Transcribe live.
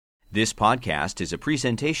This podcast is a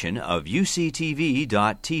presentation of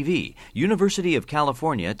UCTV.tv, University of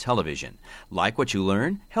California Television. Like what you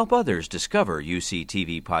learn? Help others discover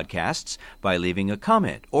UCTV podcasts by leaving a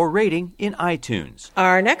comment or rating in iTunes.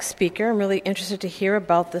 Our next speaker, I'm really interested to hear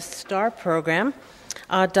about the STAR program.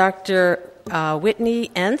 Dr. Whitney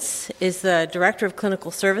Ence is the Director of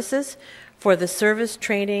Clinical Services for the Service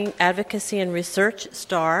Training, Advocacy, and Research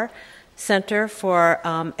STAR Center for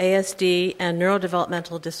ASD and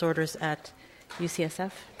Neurodevelopmental Disorders at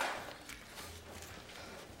UCSF.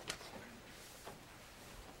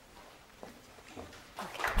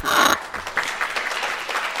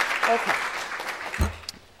 Okay.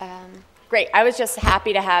 Great. I was just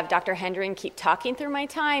happy to have Dr. Hendren keep talking through my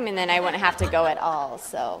time, and then I wouldn't have to go at all.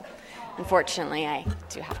 So, unfortunately, I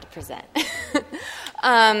do have to present.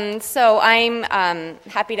 So I'm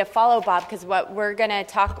happy to follow Bob because what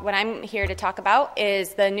I'm here to talk about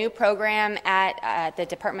is the new program at the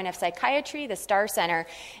Department of Psychiatry, the STAR Center,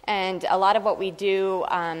 and a lot of what we do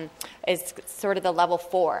is sort of the level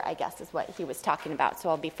 4, I guess, is what he was talking about. So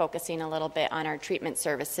I'll be focusing a little bit on our treatment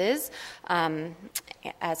services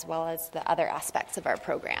as well as the other aspects of our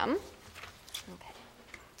program.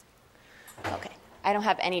 Okay. I don't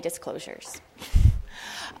have any disclosures.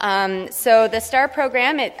 So the STAR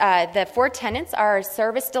program, the 4 tenets are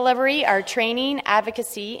service delivery, our training,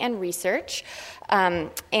 advocacy, and research.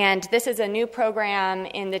 And this is a new program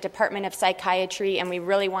in the Department of Psychiatry, and we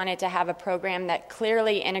really wanted to have a program that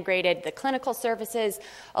clearly integrated the clinical services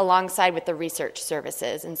alongside with the research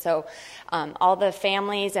services. And so all the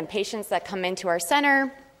families and patients that come into our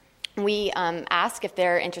center, we ask if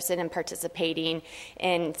they're interested in participating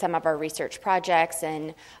in some of our research projects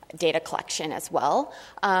and data collection as well.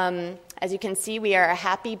 As you can see, we are a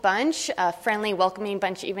happy bunch, a friendly, welcoming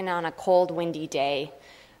bunch, even on a cold, windy day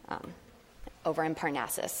over in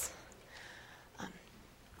Parnassus.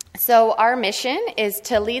 So our mission is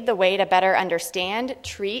to lead the way to better understand,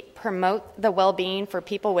 treat, promote the well-being for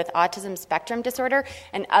people with autism spectrum disorder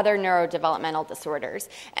and other neurodevelopmental disorders.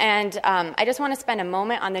 And I just want to spend a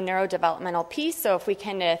moment on the neurodevelopmental piece. So if we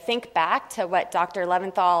can think back to what Dr.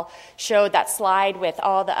 Leventhal showed, that slide with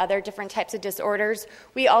all the other different types of disorders,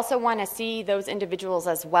 we also want to see those individuals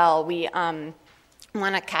as well. We want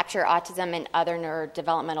to capture autism and other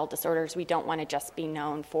neurodevelopmental disorders. We don't want to just be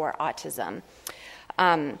known for autism.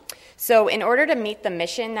 So in order to meet the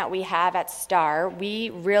mission that we have at STAR, we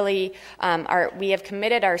really we have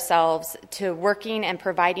committed ourselves to working and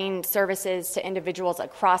providing services to individuals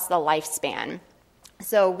across the lifespan.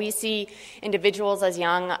 So we see individuals as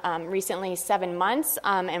young, recently 7 months,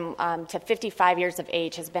 and to 55 years of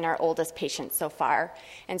age has been our oldest patient so far.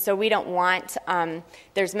 And so we don't want,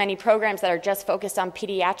 there's many programs that are just focused on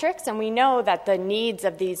pediatrics, and we know that the needs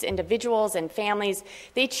of these individuals and families,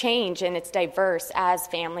 they change and it's diverse as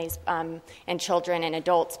families and children and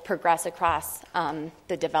adults progress across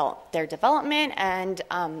their development, and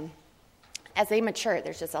as they mature,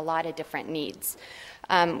 there's just a lot of different needs.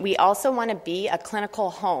 We also want to be a clinical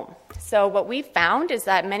home. So what we've found is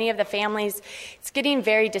that many of the families, it's getting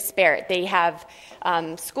very disparate. They have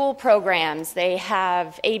school programs, they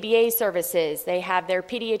have ABA services, they have their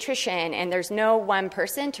pediatrician, and there's no one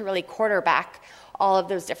person to really quarterback all of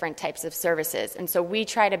those different types of services. And so we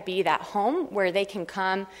try to be that home where they can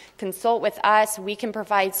come consult with us, we can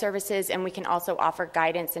provide services, and we can also offer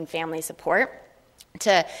guidance and family support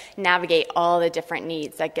to navigate all the different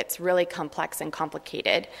needs. That gets really complex and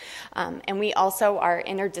complicated. And we also are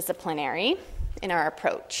interdisciplinary in our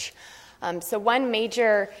approach. So one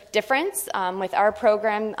major difference with our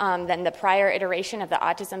program than the prior iteration of the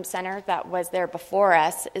Autism Center that was there before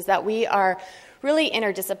us is that we are really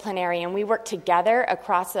interdisciplinary, and we work together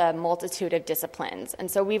across a multitude of disciplines. And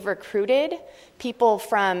so we've recruited people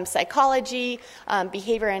from psychology,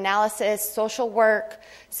 behavior analysis, social work,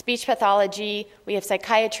 speech pathology. We have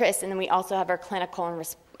psychiatrists, and then we also have our clinical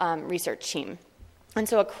and research team. And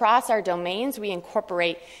so across our domains, we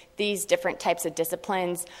incorporate these different types of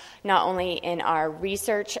disciplines, not only in our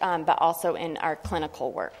research, but also in our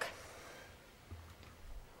clinical work.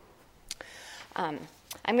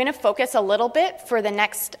 I'm going to focus a little bit for the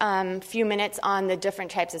next few minutes on the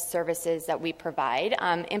different types of services that we provide.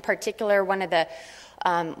 In particular, one of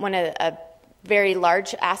a very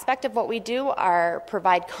large aspect of what we do are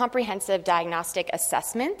provide comprehensive diagnostic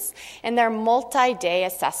assessments, and they're multi-day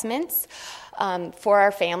assessments for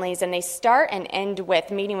our families, and they start and end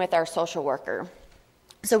with meeting with our social worker.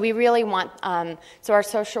 So we really want, so our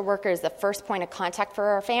social worker is the first point of contact for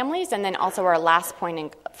our families, and then also our last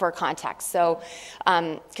point for contact. So,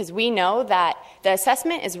 because we know that the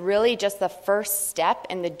assessment is really just the first step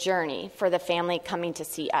in the journey for the family coming to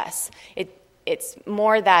see us. it's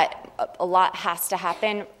more that a lot has to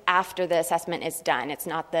happen after the assessment is done. It's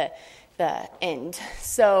not the end.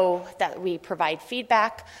 So that we provide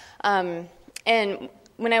feedback. And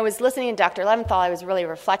when I was listening to Dr. Leventhal, I was really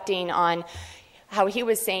reflecting on how he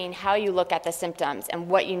was saying how you look at the symptoms and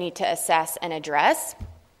what you need to assess and address.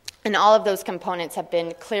 And all of those components have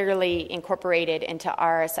been clearly incorporated into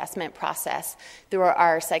our assessment process through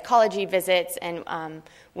our psychology visits, and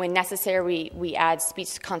when necessary, we add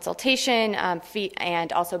speech consultation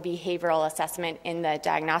and also behavioral assessment in the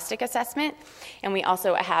diagnostic assessment. And we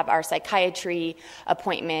also have our psychiatry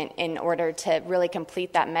appointment in order to really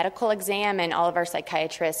complete that medical exam, and all of our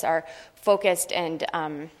psychiatrists are focused and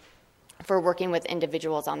for working with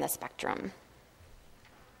individuals on the spectrum.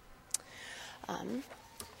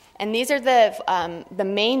 And these are the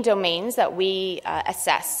main domains that we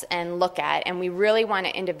assess and look at, and we really want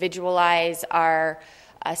to individualize our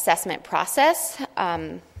assessment process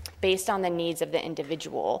based on the needs of the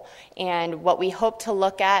individual. And what we hope to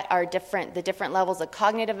look at are the different levels of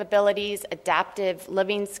cognitive abilities, adaptive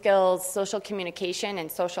living skills, social communication,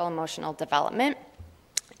 and social emotional development.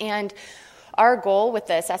 And our goal with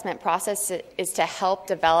the assessment process is to help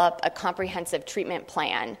develop a comprehensive treatment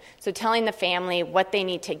plan. So telling the family what they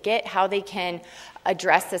need to get, how they can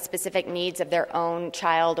address the specific needs of their own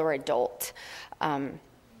child or adult.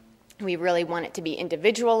 We really want it to be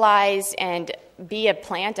individualized and be a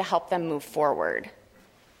plan to help them move forward.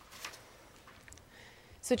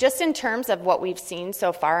 So just in terms of what we've seen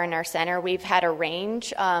so far in our center, we've had a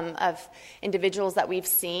range of individuals that we've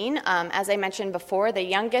seen. As I mentioned before, the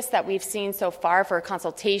youngest that we've seen so far for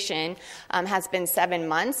consultation has been 7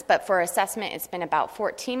 months, but for assessment it's been about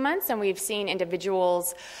 14 months, and we've seen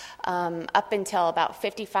individuals up until about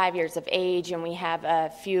 55 years of age, and we have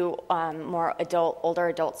a few more older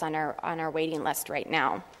adults on our waiting list right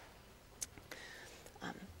now.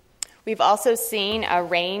 We've also seen a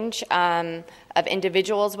range of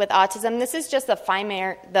individuals with autism. This is just the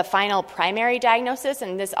final primary diagnosis,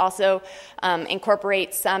 and this also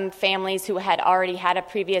incorporates some families who had already had a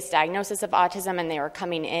previous diagnosis of autism and they were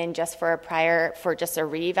coming in just for just a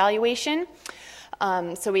reevaluation.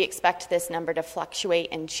 So we expect this number to fluctuate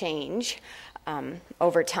and change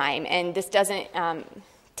over time, and this doesn't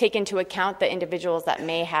take into account the individuals that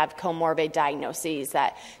may have comorbid diagnoses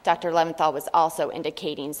that Dr. Leventhal was also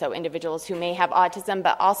indicating. So individuals who may have autism,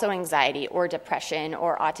 but also anxiety or depression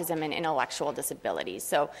or autism and intellectual disabilities.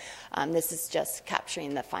 So this is just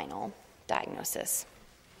capturing the final diagnosis.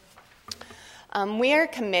 We are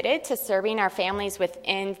committed to serving our families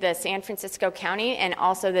within the San Francisco County and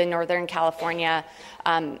also the Northern California,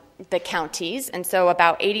 the counties. And so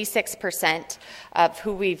about 86% of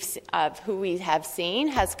who we have seen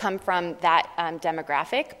has come from that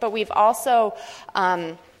demographic. But we've also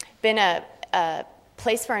been a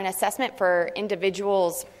place for an assessment for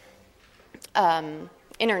individuals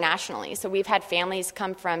internationally. So we've had families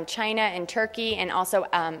come from China and Turkey and also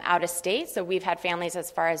out of state. So we've had families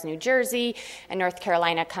as far as New Jersey and North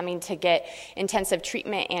Carolina coming to get intensive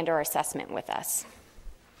treatment and or assessment with us.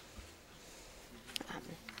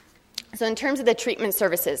 So in terms of the treatment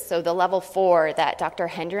services, so the level 4 that Dr.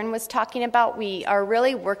 Hendren was talking about, we are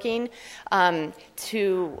really working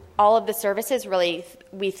to all of the services. Really,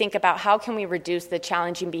 we think about how can we reduce the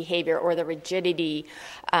challenging behavior or the rigidity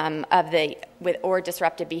or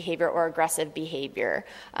disruptive behavior or aggressive behavior.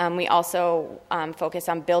 We also focus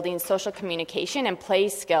on building social communication and play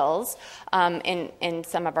skills in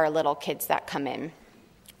some of our little kids that come in.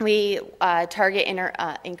 We target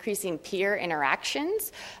increasing peer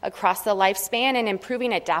interactions across the lifespan and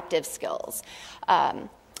improving adaptive skills. I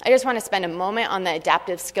just want to spend a moment on the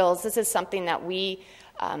adaptive skills. This is something that we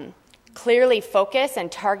clearly focus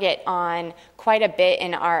and target on quite a bit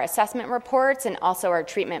in our assessment reports and also our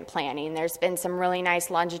treatment planning. There's been some really nice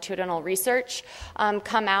longitudinal research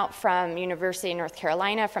come out from University of North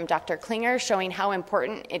Carolina from Dr. Klinger showing how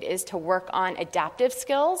important it is to work on adaptive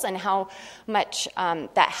skills and how much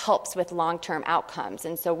that helps with long-term outcomes.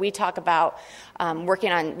 And so we talk about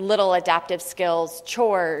working on little adaptive skills,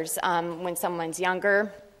 chores when someone's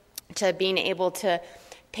younger, to being able to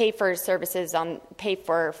pay for services, pay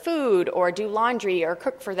for food or do laundry or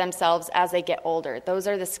cook for themselves as they get older. Those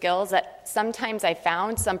are the skills that sometimes I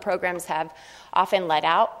found some programs have often left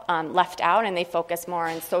out, and they focus more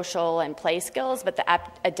on social and play skills, but the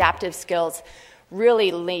adaptive skills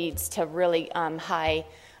really leads to really high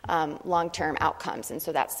long-term outcomes, and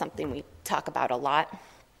so that's something we talk about a lot.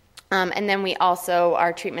 And then we also,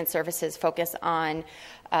 our treatment services focus on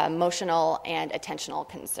emotional and attentional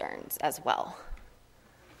concerns as well.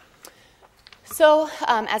 So,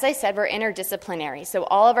 as I said, we're interdisciplinary. So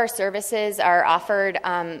all of our services are offered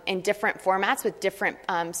in different formats with different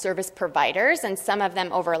service providers, and some of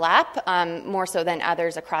them overlap more so than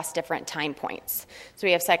others across different time points. So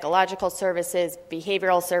we have psychological services,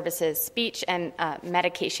 behavioral services, speech, and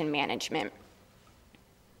medication management.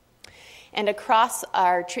 And across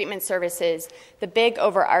our treatment services, the big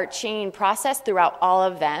overarching process throughout all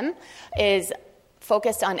of them is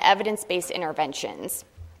focused on evidence-based interventions.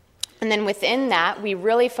 And then within that, we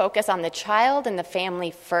really focus on the child and the family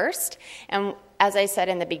first. And as I said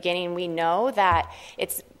in the beginning, we know that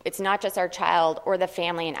it's not just our child or the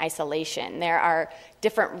family in isolation. There are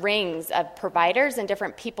different rings of providers and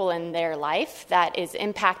different people in their life that is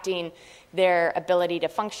impacting their ability to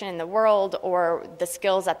function in the world or the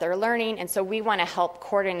skills that they're learning. And so we want to help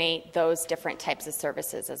coordinate those different types of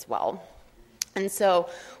services as well. And so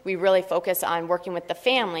we really focus on working with the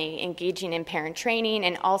family, engaging in parent training,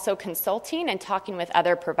 and also consulting and talking with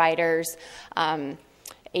other providers,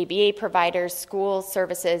 ABA providers, school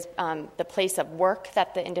services, the place of work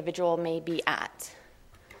that the individual may be at.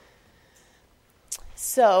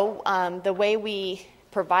 So the way we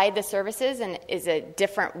provide the services is a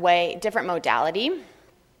different modality.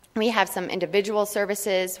 We have some individual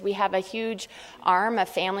services. We have a huge arm of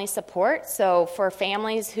family support. So for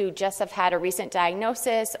families who just have had a recent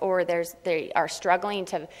diagnosis or they are struggling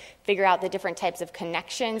to figure out the different types of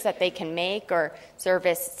connections that they can make or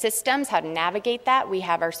service systems, how to navigate that, we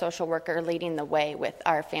have our social worker leading the way with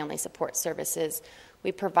our family support services.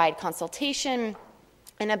 We provide consultation.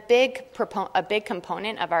 And a big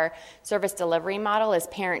component of our service delivery model is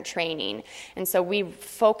parent training. And so we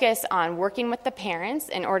focus on working with the parents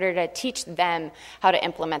in order to teach them how to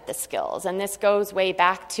implement the skills. And this goes way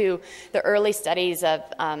back to the early studies of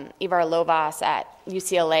Ivar Lovaas at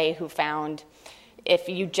UCLA, who found if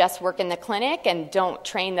you just work in the clinic and don't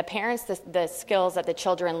train the parents, the skills that the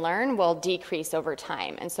children learn will decrease over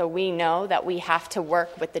time. And so we know that we have to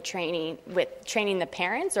work with training the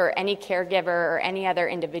parents or any caregiver or any other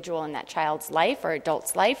individual in that child's life or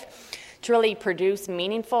adult's life to really produce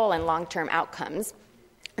meaningful and long-term outcomes.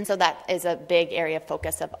 And so that is a big area of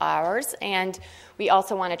focus of ours. And we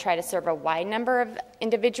also want to try to serve a wide number of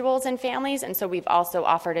individuals and families. And so we've also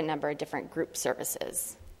offered a number of different group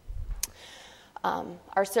services.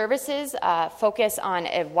 Our services focus on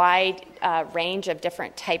a wide range of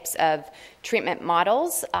different types of treatment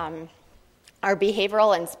models. Our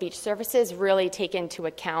behavioral and speech services really take into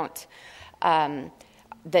account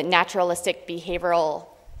the naturalistic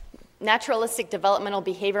developmental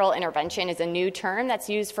behavioral intervention is a new term that's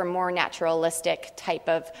used for more naturalistic type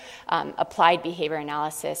of applied behavior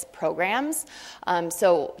analysis programs.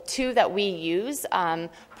 So two that we use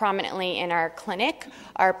prominently in our clinic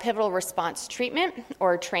are pivotal response treatment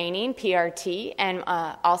or training, PRT, and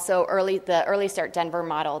also the Early Start Denver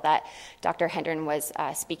model that Dr. Hendren was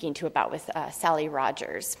speaking to about with Sally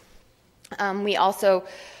Rogers. We also,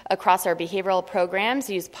 across our behavioral programs,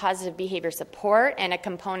 use positive behavior support and a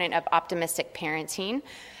component of optimistic parenting.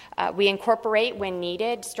 We incorporate, when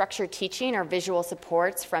needed, structured teaching or visual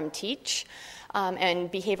supports from TEACH and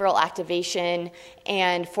behavioral activation.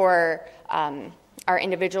 And for our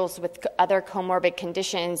individuals with other comorbid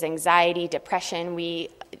conditions, anxiety, depression, we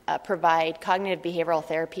provide cognitive behavioral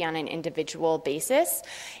therapy on an individual basis.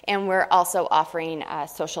 And we're also offering a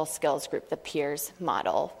social skills group, the PEERS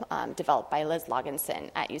model, developed by Liz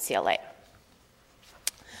Logginson at UCLA.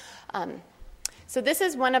 So this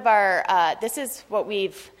is one of our, this is what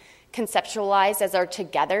we've conceptualized as our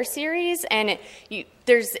Together series, and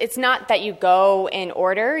it's not that you go in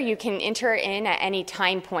order. You can enter in at any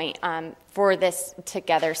time point for this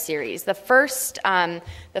Together series. The first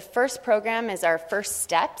program is our First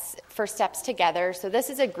Steps Together. So this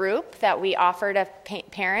is a group that we offer to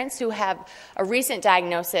parents who have a recent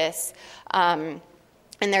diagnosis in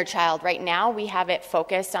their child. Right now, we have it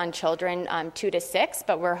focused on children 2 to 6,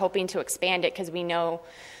 but we're hoping to expand it because we know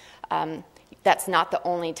that's not the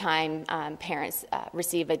only time parents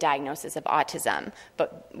receive a diagnosis of autism.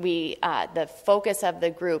 But the focus of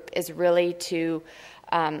the group is really to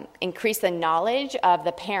increase the knowledge of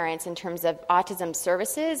the parents in terms of autism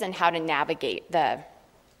services and how to navigate the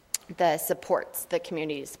supports, the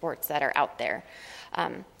community supports that are out there.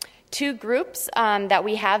 Two groups that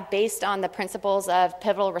we have based on the principles of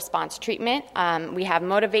pivotal response treatment. We have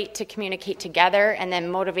Motivate to Communicate Together and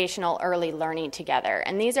then Motivational Early Learning Together.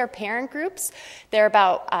 And these are parent groups. They're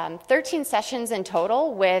about 13 sessions in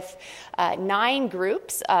total with 9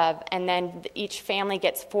 groups, and then each family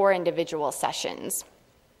gets 4 individual sessions.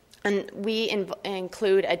 And we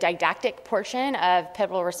include a didactic portion of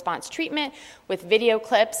pivotal response treatment with video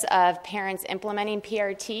clips of parents implementing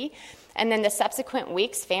PRT. And then the subsequent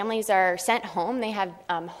weeks, families are sent home. They have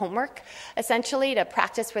homework, essentially, to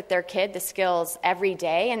practice with their kid the skills every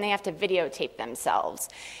day, and they have to videotape themselves.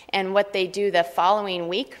 And what they do the following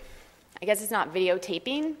week, I guess it's not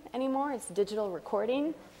videotaping anymore, it's digital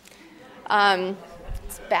recording.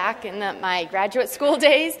 It's back in my graduate school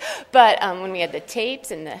days, but when we had the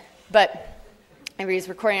tapes but everybody's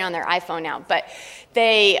recording on their iPhone now. But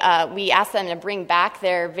we ask them to bring back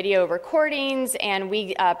their video recordings, and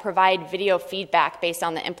we provide video feedback based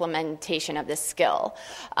on the implementation of this skill.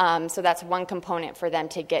 So that's one component for them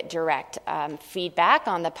to get direct feedback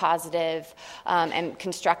on the positive and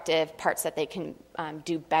constructive parts that they can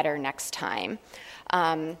do better next time.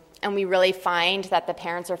 And we really find that the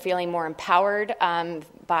parents are feeling more empowered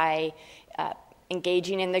by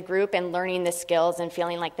engaging in the group and learning the skills and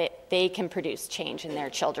feeling like they can produce change in their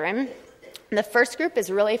children. The first group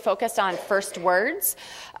is really focused on first words,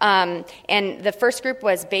 and the first group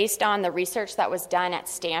was based on the research that was done at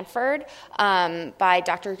Stanford by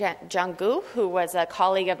Dr. John Gu, who was a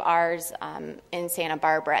colleague of ours in Santa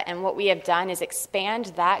Barbara. And what we have done is expand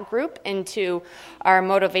that group into our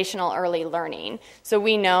motivational early learning. So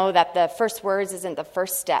we know that the first words isn't the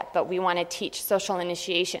first step, but we want to teach social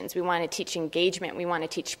initiations, we want to teach engagement, we want to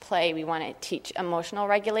teach play, we want to teach emotional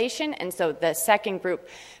regulation, and so the second group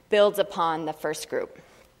builds upon the first group.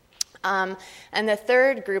 And the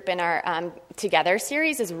third group in our Together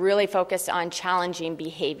series is really focused on challenging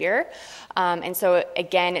behavior. And so,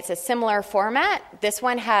 again, it's a similar format. This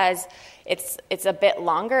one it's a bit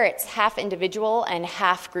longer. It's half individual and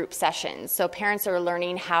half group sessions. So parents are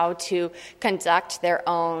learning how to conduct their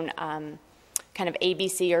own kind of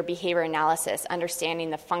ABC or behavior analysis, understanding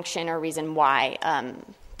the function or reason why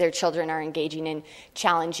their children are engaging in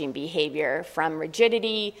challenging behavior, from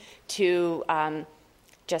rigidity to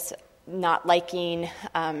just not liking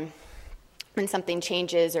when something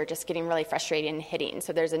changes, or just getting really frustrated and hitting.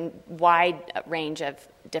 So there's a wide range of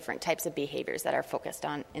different types of behaviors that are focused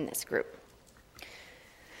on in this group.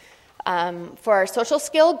 For our social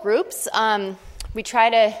skill groups, we try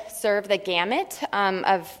to serve the gamut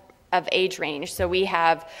of age range. So we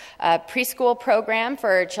have a preschool program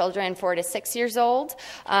for children 4 to 6 years old,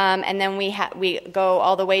 and then we go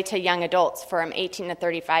all the way to young adults from 18 to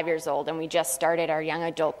 35 years old, and we just started our young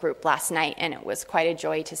adult group last night, and it was quite a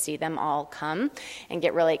joy to see them all come and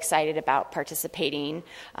get really excited about participating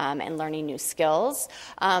and learning new skills.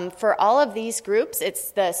 For all of these groups,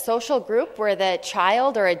 it's the social group where the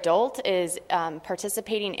child or adult is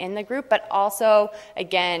participating in the group, but also,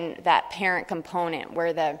 again, that parent component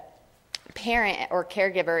where the parent or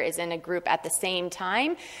caregiver is in a group at the same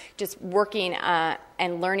time, just working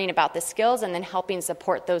and learning about the skills, and then helping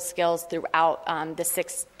support those skills throughout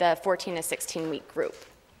the 14 to 16 week group.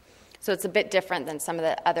 So it's a bit different than some of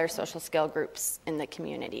the other social skill groups in the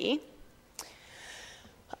community.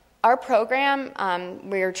 Our program,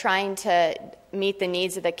 we're trying to meet the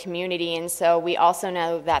needs of the community, and so we also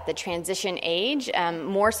know that the transition age,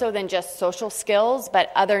 more so than just social skills,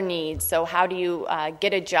 but other needs. So how do you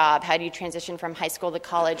get a job? How do you transition from high school to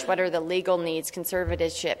college? What are the legal needs,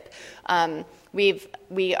 conservatorship?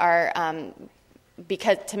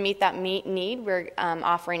 Because to meet that need, we're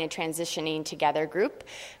offering a transitioning together group.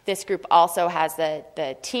 This group also has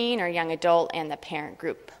the teen or young adult and the parent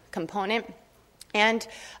group component. And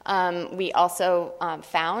we also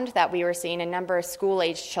found that we were seeing a number of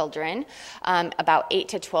school-age children, about 8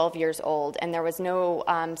 to 12 years old, and there was no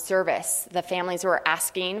service. The families were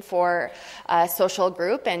asking for a social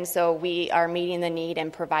group, and so we are meeting the need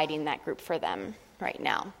and providing that group for them right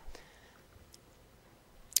now.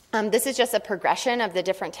 This is just a progression of the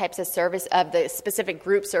different types of service, of the specific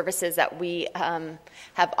group services that we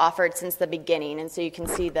have offered since the beginning. And so you can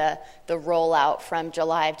see the rollout from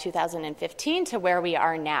July of 2015 to where we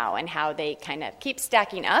are now, and how they kind of keep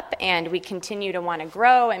stacking up, and we continue to want to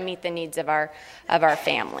grow and meet the needs of our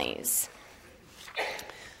families.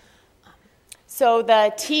 So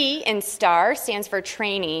the T in STAR stands for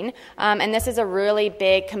training, and this is a really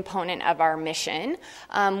big component of our mission.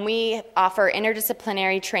 We offer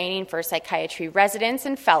interdisciplinary training for psychiatry residents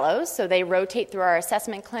and fellows, so they rotate through our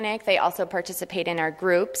assessment clinic. They also participate in our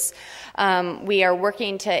groups. We are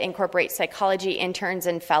working to incorporate psychology interns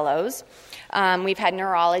and fellows. We've had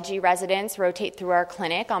neurology residents rotate through our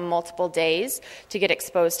clinic on multiple days to get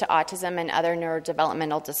exposed to autism and other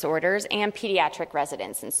neurodevelopmental disorders, and pediatric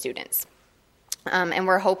residents and students. And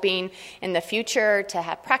we're hoping in the future to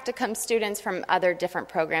have practicum students from other different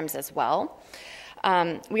programs as well.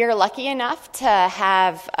 We are lucky enough to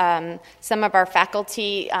have some of our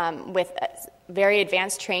faculty with very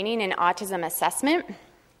advanced training in autism assessment.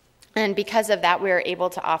 And because of that, we were able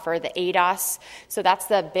to offer the ADOS. So that's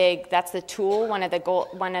the tool, one of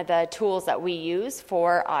the tools that we use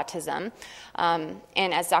for autism. And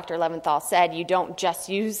as Dr. Leventhal said, you don't just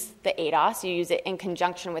use the ADOS, you use it in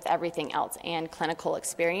conjunction with everything else and clinical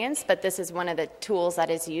experience. But this is one of the tools that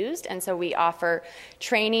is used. And so we offer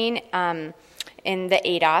training in the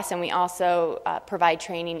ADOS, and we also provide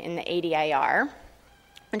training in the ADIR,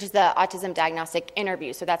 which is the Autism Diagnostic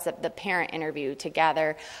Interview. So that's the parent interview to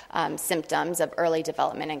gather symptoms of early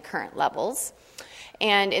development and current levels.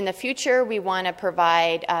 And in the future, we want to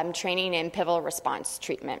provide training in pivotal response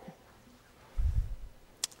treatment.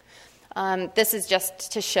 This is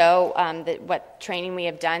just to show what training we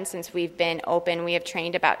have done since we've been open. We have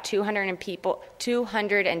trained about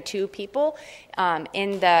 202 people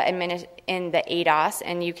in the ADOS,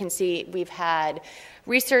 and you can see we've had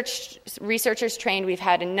researchers trained. We've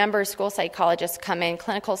had a number of school psychologists come in,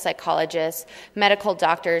 clinical psychologists, medical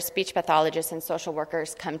doctors, speech pathologists, and social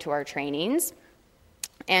workers come to our trainings.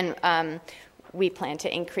 And we plan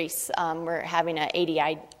to increase. We're having an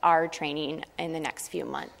ADIR training in the next few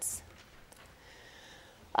months.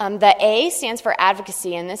 The A stands for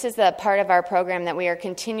advocacy, and this is the part of our program that we are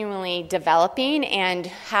continually developing, and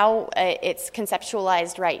how it's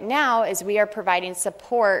conceptualized right now is we are providing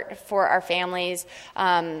support for our families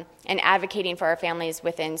and advocating for our families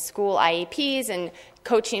within school IEPs and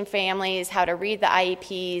coaching families how to read the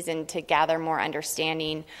IEPs and to gather more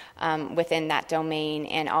understanding within that domain,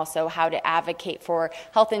 and also how to advocate for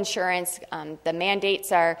health insurance. The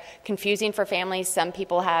mandates are confusing for families. Some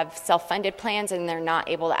people have self-funded plans and they're not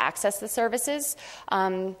able to access the services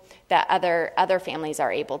that other families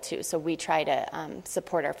are able to. So we try to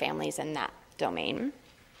support our families in that domain.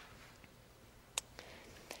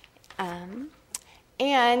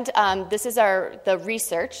 And this is the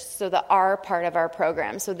research, so the R part of our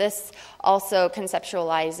program. So this also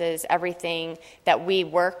conceptualizes everything that we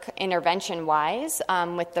work intervention-wise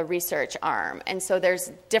with the research arm. And so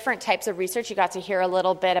there's different types of research. You got to hear a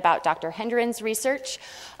little bit about Dr. Hendren's research.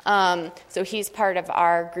 So he's part of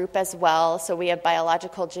our group as well. So we have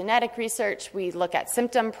biological genetic research. We look at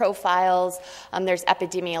symptom profiles. There's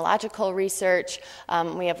epidemiological research.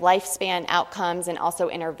 We have lifespan outcomes and also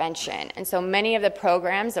intervention. And so many of the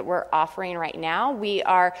programs that we're offering right now, we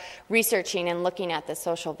are researching and looking at the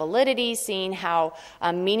social validity, seeing how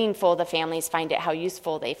meaningful the families find it, how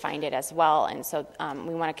useful they find it as well. And so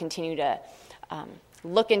we want to continue to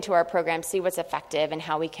look into our program, see what's effective, and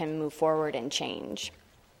how we can move forward and change.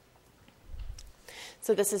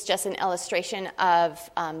 So this is just an illustration of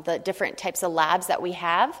the different types of labs that we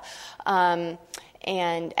have.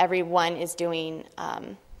 And everyone is doing,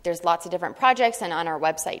 there's lots of different projects, and on our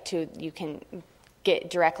website too, you can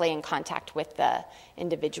get directly in contact with the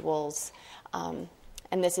individuals.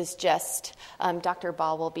 And this is just, Dr.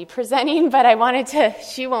 Ball will be presenting, but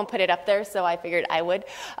she won't put it up there, so I figured I would.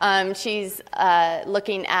 She's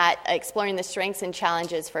looking at exploring the strengths and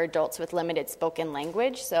challenges for adults with limited spoken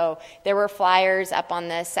language. So there were flyers up on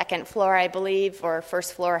the second floor, I believe, or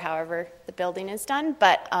first floor, however the building is done.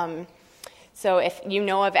 But so if you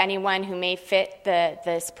know of anyone who may fit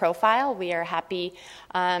this profile, we are happy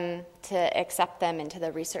to accept them into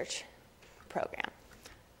the research program.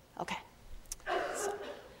 Okay. So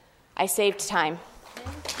I saved time.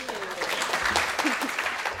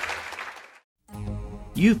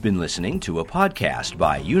 You've been listening to a podcast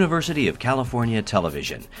by University of California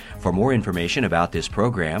Television. For more information about this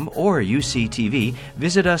program or UCTV,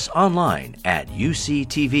 visit us online at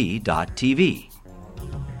uctv.tv.